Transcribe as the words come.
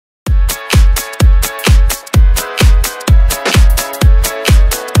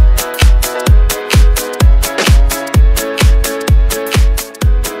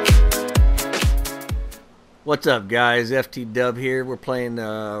What's up, guys? FTDub here. We're playing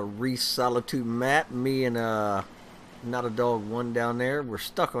ReSolitude map. Me and Not a Dog 1 down there. We're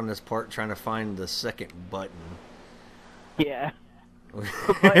stuck on this part trying to find the second button. Yeah.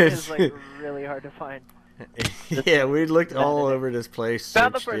 The button is like really hard to find. Yeah, we looked all over this place.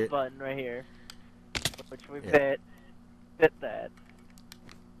 Found the first it. button right here, which we Yeah. fit that.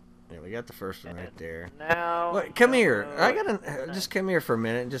 Yeah, we got the first one right there. Now, Wait, come here. I gotta just come here for a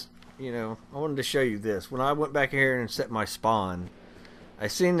minute. Just I wanted to show you this. When I went back here and set my spawn, I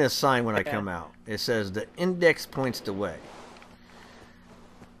seen this sign when I come out. It says the index points the way.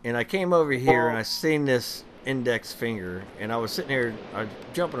 And I came over here and I seen this index finger, and I was sitting here, I was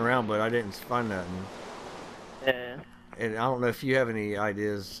jumping around, but I didn't find nothing. Yeah. And I don't know if you have any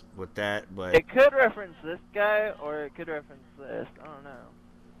ideas with that, but It could reference this guy, or it could reference this. I don't know.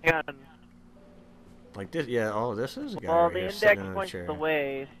 Hang on. like this, yeah. Oh, this is a guy Well, right the here index sitting in a points chair. the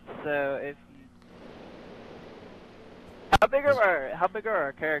way, so if you... How big are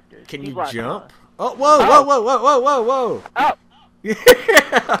our characters? Can Key you block, jump? huh? Oh, whoa! Oh!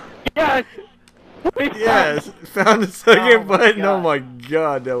 Yeah. Yes! Yes, found the second Oh my button. Oh God. my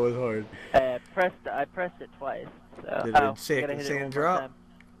god, that was hard. I pressed it twice. So, Did oh, it say gotta hit it one more drop? time.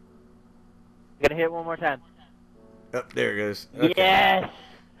 You gotta hit it one more time. Oh, there it goes. Okay. Yes!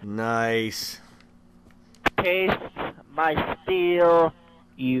 Nice. Taste my steel,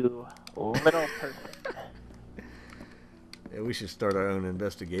 you little person. Yeah, we should start our own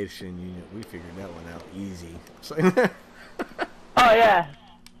investigation unit. We figured that one out easy. So Oh yeah!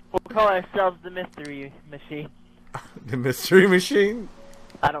 We'll call ourselves the Mystery Machine. the mystery machine?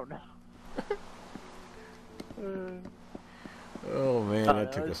 I don't know. Oh man,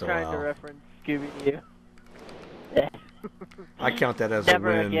 that took us a trying to while. reference Scooby-Doo. I count that as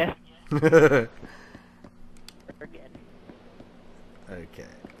Never a win. again. Okay.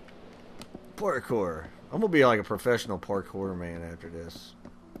 Again. Parkour. I'm gonna be like a professional parkour man after this.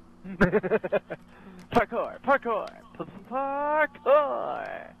 Parkour!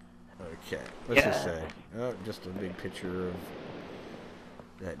 Okay. What's this Yeah. say? Oh, just a big picture of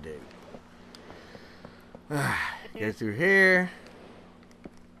that dude. Go through here.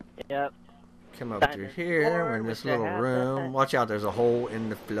 Yep. Come up through here. We're in this little room. Watch out, there's a hole in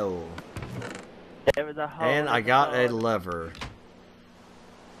the floor. There was a hole. And in I the got a floor. lever.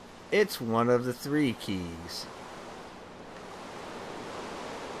 It's one of the 3 keys.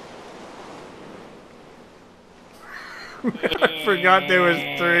 I forgot there was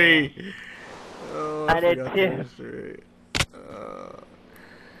 3. Oh, I did forgot too. there was 3.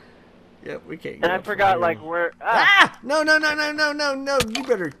 Yep, we can't. And get I up from forgot here. like where. Ah! No! You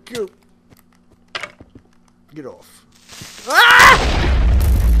better go. Get off. Ah!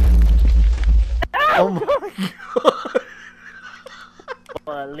 Oh my god.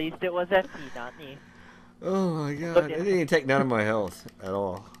 Well, at least it was FT, not me. Oh my god. It didn't even take none of my health at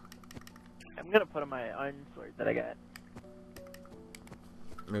all. I'm gonna put on my iron sword that I got.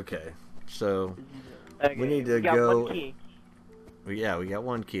 Okay. So, Okay, we need to got go. one key. Yeah, we got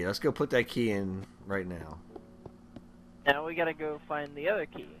 1 key. Let's go put that key in right now. Now we gotta go find the other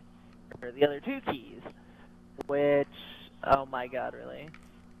key. Or the other 2 keys. Which, oh my god, really?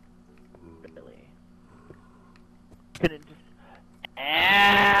 Really? Couldn't just...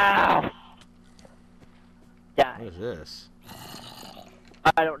 Ow! Die. What is this?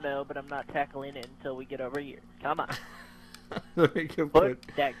 I don't know, but I'm not tackling it until we get over here. Come on. Let me go Put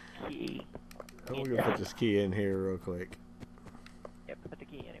that key. I'm gonna put this key in here real quick. Yeah, put the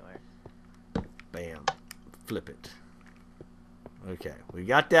key anywhere. Bam. Flip it. Okay, we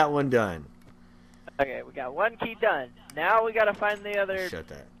got that one done. Okay, we got 1 key done. Now we gotta find the other Shut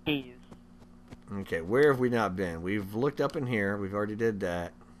that. keys. Okay, where have we not been? We've looked up in here. We've already did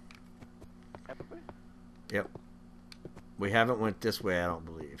that. Yep. We haven't went this way, I don't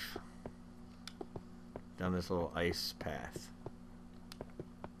believe. Down this little ice path.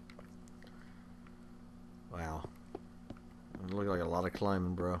 Wow. It looked like a lot of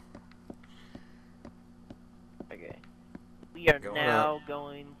climbing, bro. Okay. We are Going now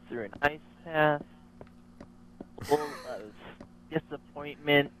going through an ice path full of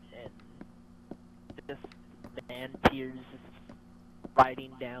disappointment and just man tears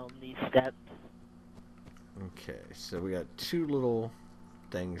riding down these steps. Okay, so we got 2 little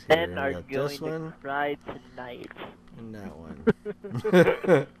things here. Men We are got going this to one cry tonight. and that one.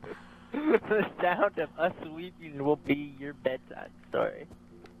 The sound of us weeping will be your bedtime story.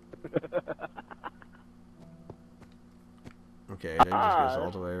 Okay, that just goes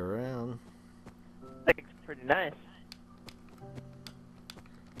all the way around. Looks pretty nice.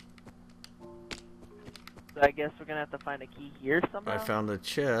 So I guess we're gonna have to find a key here somehow. I found a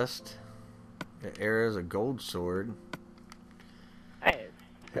chest. The arrows, a gold sword. Nice.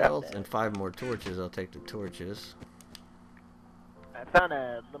 Health and 5 more torches. I'll take the torches. I found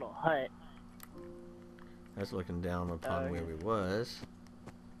a little hut. That's looking down upon where we was.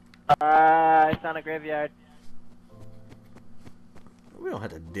 I found a graveyard. We don't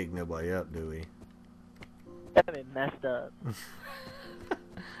have to dig nobody up, do we? That'd be messed up.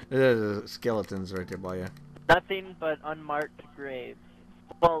 There's skeletons right there by you. Nothing but unmarked graves.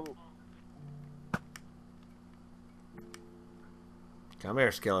 Well, Come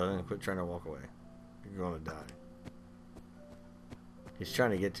here, skeleton. Quit trying to walk away. You're going to die. He's trying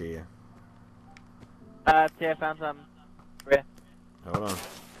to get to you. see, I found some. Yeah. Hold on.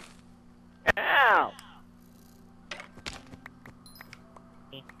 Ow!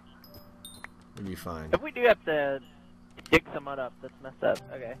 What did you find? If we do have to dig someone up, that's messed up.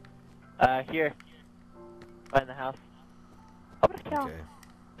 Okay. Here. Find the house. Oh, what a cow. Okay.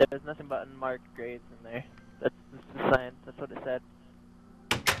 There's nothing but unmarked graves in there. That's the sign. That's what it said.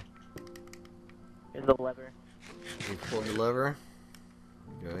 Here's the lever. You pull the lever.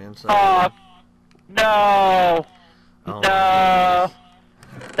 Go inside. Oh! No! Oh, No!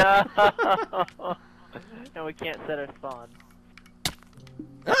 No! And we can't set our spawn.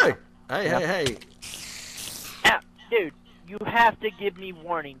 Hey! Hey, hey, hey! Ah, dude, you have to give me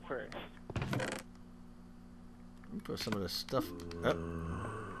warning first. Let me put some of this stuff up.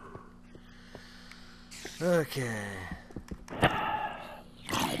 Okay.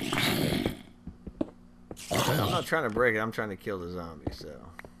 I'm not trying to break it, I'm trying to kill the zombie, so.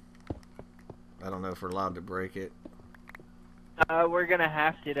 I don't know if we're allowed to break it. We're gonna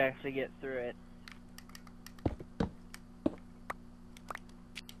have to actually get through it.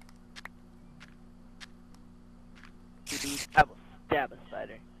 I will stab a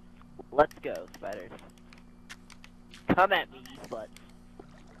spider. Let's go, spiders. Come at me, you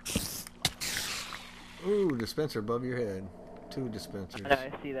sluts. Ooh, dispenser above your head. 2 dispensers. I know,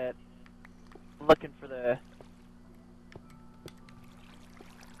 I see that. I'm looking for the...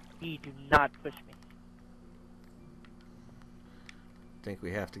 do not push me. I think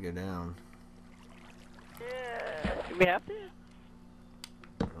we have to go down. Yeah. Do we have to?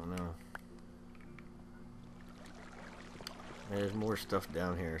 I don't know. There's more stuff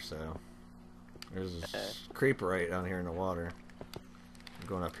down here, so. There's a creeper right down here in the water. I'm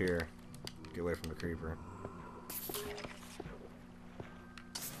going up here. Get away from the creeper.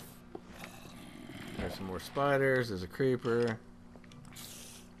 There's some more spiders. There's a creeper.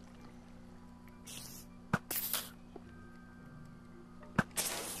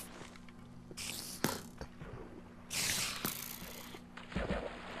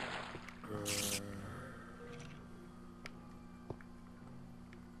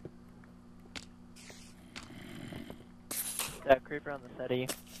 That creeper on the SETI.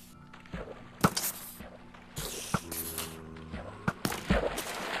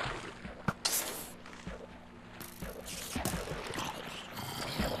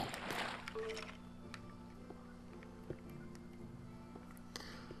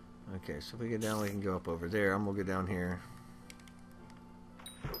 Okay, so if we get down, we can go up over there. I'm gonna go down here.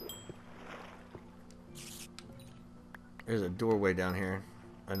 There's a doorway down here,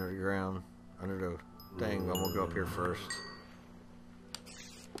 under the ground, under the thing. I'm gonna go up here first.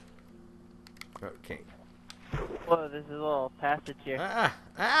 Okay. Whoa, there's a little passage here. Ah!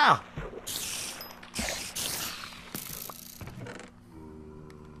 Ow!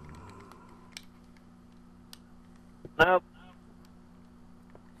 Nope.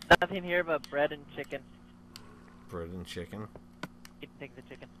 Nothing here but bread and chicken. Bread and chicken. You can take the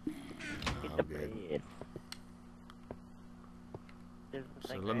chicken. Eat Oh, the good. bread. There's So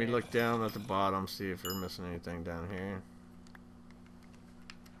something let right me here. look down at the bottom, see if we're missing anything down here.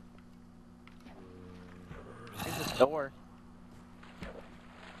 There's a door.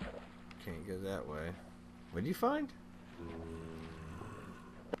 Can't go that way. What did you find?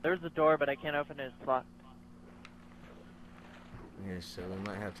 There's a door, but I can't open it. It's locked. Okay, so we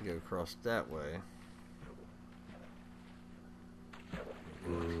might have to go across that way.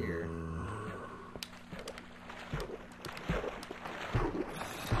 Go up here.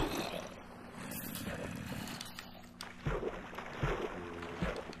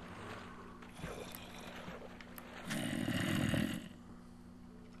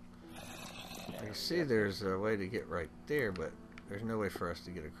 I can see there's a way to get right there, but there's no way for us to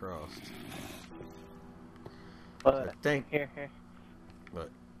get across. But I think. here. But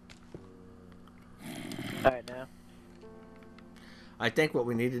Alright, now. I think what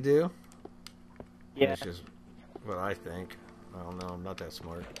we need to do. Yeah. It's just what I think. I don't know. I'm not that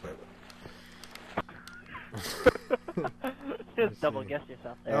smart, but Just double guess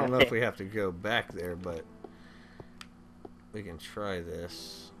yourself there. I don't know if we have to go back there, but we can try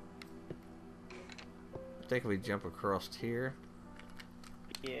this. I think we jump across here.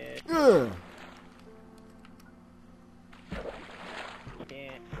 Yeah. Ugh.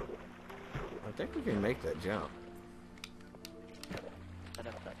 Can't. I think we can make that jump. Set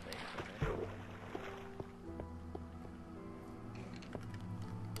up that thing.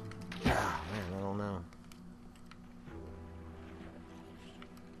 Ah, man, I don't know.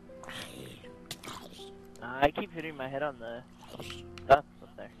 I keep hitting my head on the stuff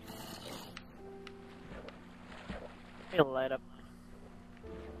up there. Let me light up.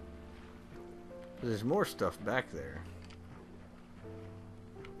 There's more stuff back there.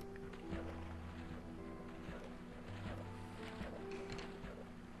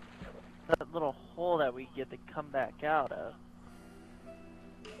 That little hole that we get to come back out of.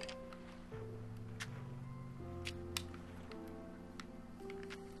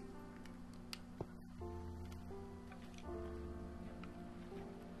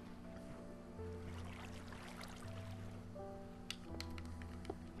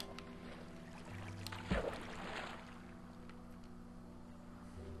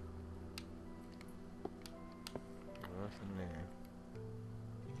 Nothing there.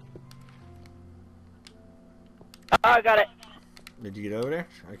 Oh, I got it! Did you get over there?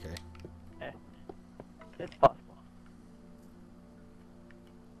 Okay. Yeah. It's possible.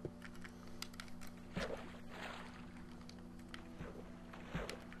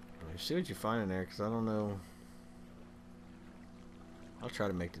 See what you find in there, because I don't know. I'll try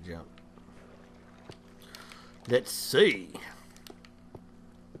to make the jump. Let's see.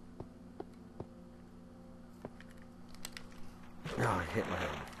 Oh, I hit my head.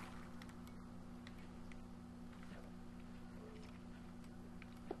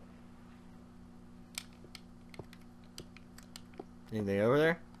 Anything over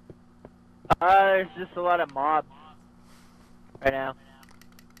there? There's just a lot of mobs right now.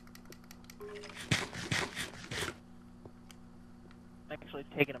 I'm actually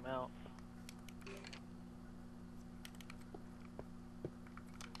taking them out.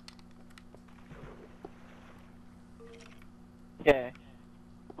 Okay.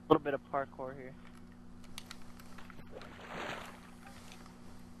 A little bit of parkour here.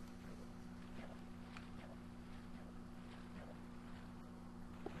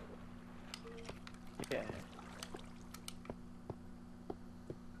 Okay.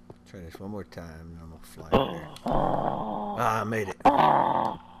 Try this one more time, and I'm gonna fly over there. Oh, Ah, I made it.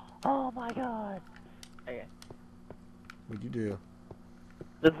 oh my god. Okay. What'd you do?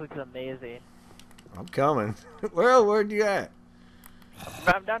 This looks amazing. I'm coming. Well, where'd you at?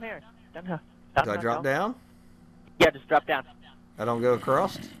 I'm down here. Down here. Down, Do I drop down? Yeah, just drop down. I don't go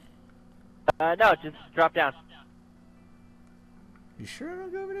across? No, just drop down. You sure I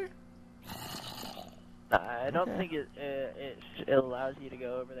don't go over there? I don't Okay. think it allows you to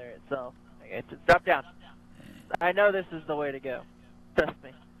go over there itself. Okay, just drop down. I know this is the way to go. Trust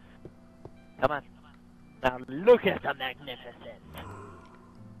me. Come on. Now look at the magnificent.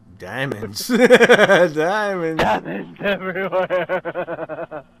 Diamonds. Diamonds. Diamonds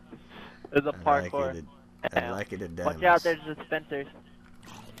everywhere. There's a parkour. I like it at diamonds. Watch out, there's dispensers.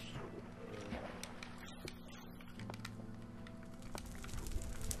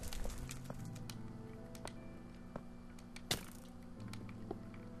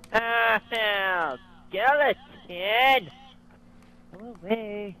 Ah, now, skeleton! Go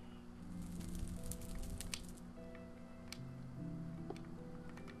away.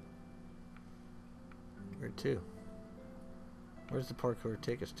 Where to? Where's the parkour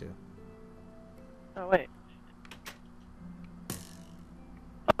take us to? Oh, wait.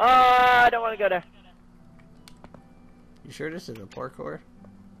 Oh, I don't want to go there. You sure this is a parkour?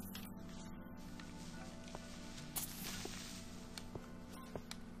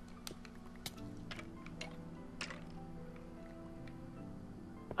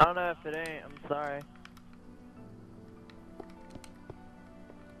 I don't know if it ain't. I'm sorry.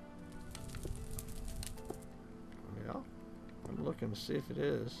 Yeah. I'm looking to see if it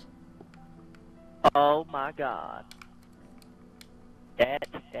is. Oh my god. That.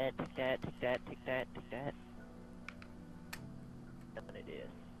 And it is.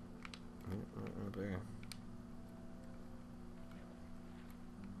 Right there.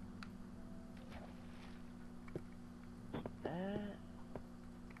 That.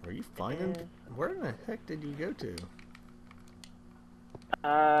 Are you finding? Where in the heck did you go to?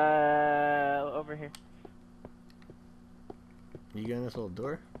 Over here. You got in this little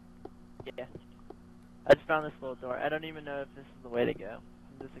door? Yeah. I just found this little door. I don't even know if this is the way to go.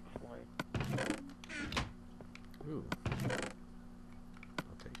 I'm just exploring. Ooh.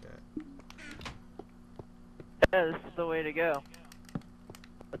 this is the way to go.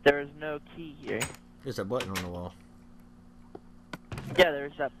 But there is no key here. There's a button on the wall. Yeah,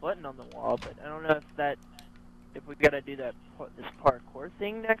 there's that button on the wall, but I don't know if we gotta do this parkour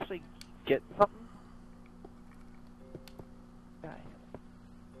thing to actually get something. Guy.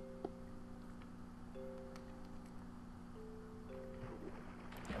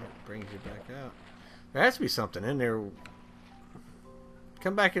 That brings you back out. There has to be something in there.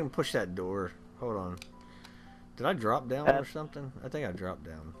 Come back and push that door. Hold on. Did I drop down or something? I think I dropped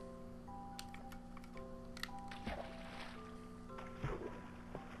down.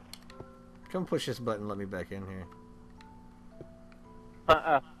 Come push this button, let me back in here.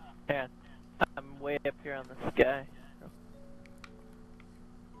 Man. I'm way up here on the sky.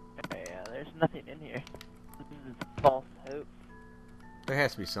 Yeah, there's nothing in here. This is false hope. There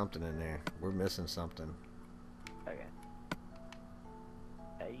has to be something in there. We're missing something. Okay.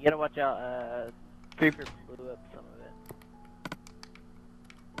 Yeah, you gotta watch out, Creeper blew up some of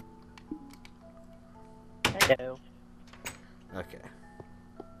it. Hello. Okay.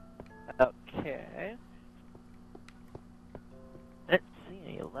 Okay. I didn't see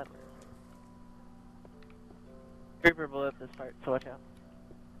any lever. Creeper blew up this part, so watch out.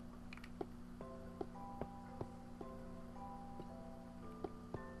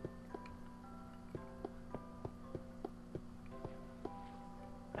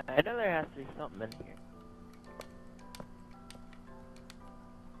 I know there has to be something in here.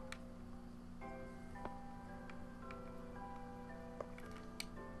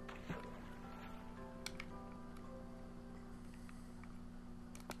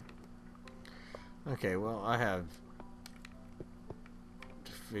 Okay, well, I have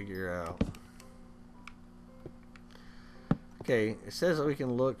to figure out. Okay, it says that we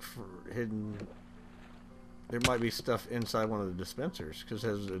can look for hidden. There might be stuff inside one of the dispensers. Because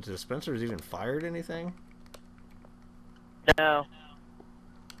has the dispensers even fired anything? No.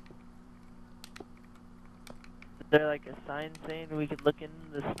 Is there like a sign saying we could look in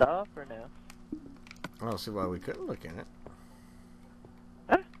the stuff or no? I don't see why we couldn't look in it.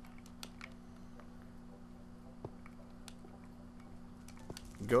 Huh?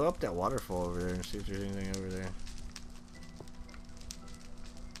 Go up that waterfall over there and see if there's anything over there.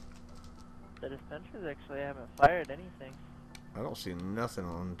 The dispensers actually haven't fired anything. I don't see nothing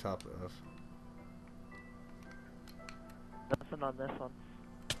on top of. Nothing on this one.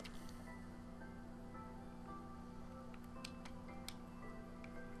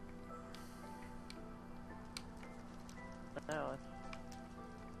 No.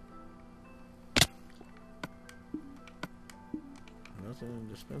 Nothing in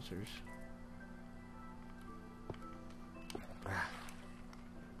dispensers.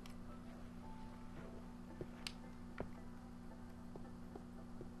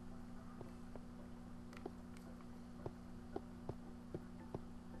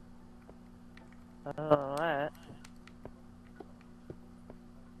 Oh, that.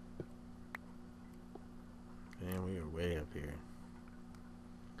 Man, we are way up here.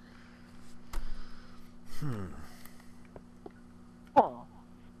 Oh.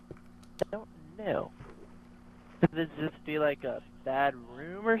 I don't know. Could this just be like a bad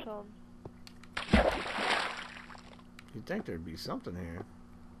room or something? You'd think there'd be something here.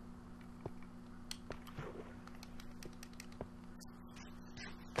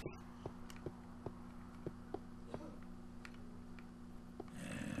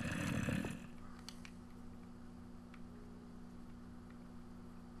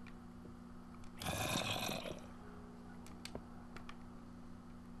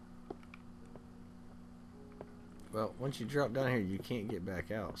 Well, once you drop down here, you can't get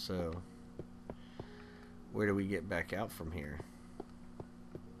back out, so where do we get back out from here?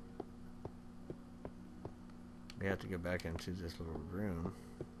 We have to go back into this little room.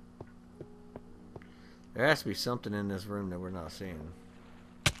 There has to be something in this room that we're not seeing.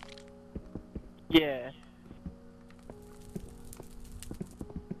 Yeah.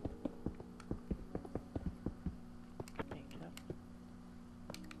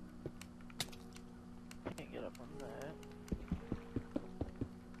 Can't get up on that.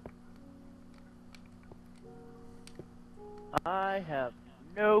 I have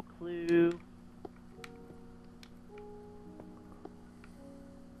no clue.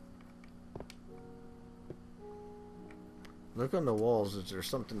 Look on the walls. Is there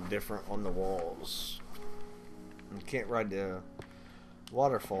something different on the walls? You can't ride the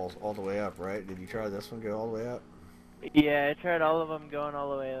waterfalls all the way up, right? Did you try this one go all the way up? Yeah, I tried all of them going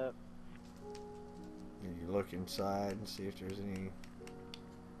all the way up. Did you look inside and see if there's any...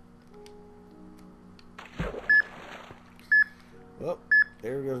 Well,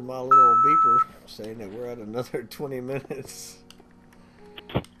 there goes my little beeper saying that we're at another 20 minutes.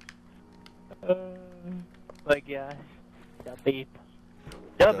 My gosh. The beep.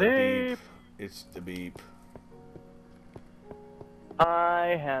 The beep! It's the beep.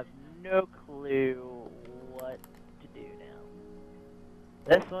 I have no clue what to do now.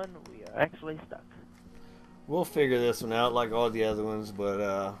 This one, we are actually stuck. We'll figure this one out like all the other ones,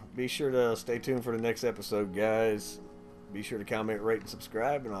 but be sure to stay tuned for the next episode, guys. Be sure to comment, rate, and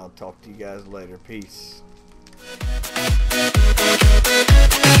subscribe, and I'll talk to you guys later. Peace.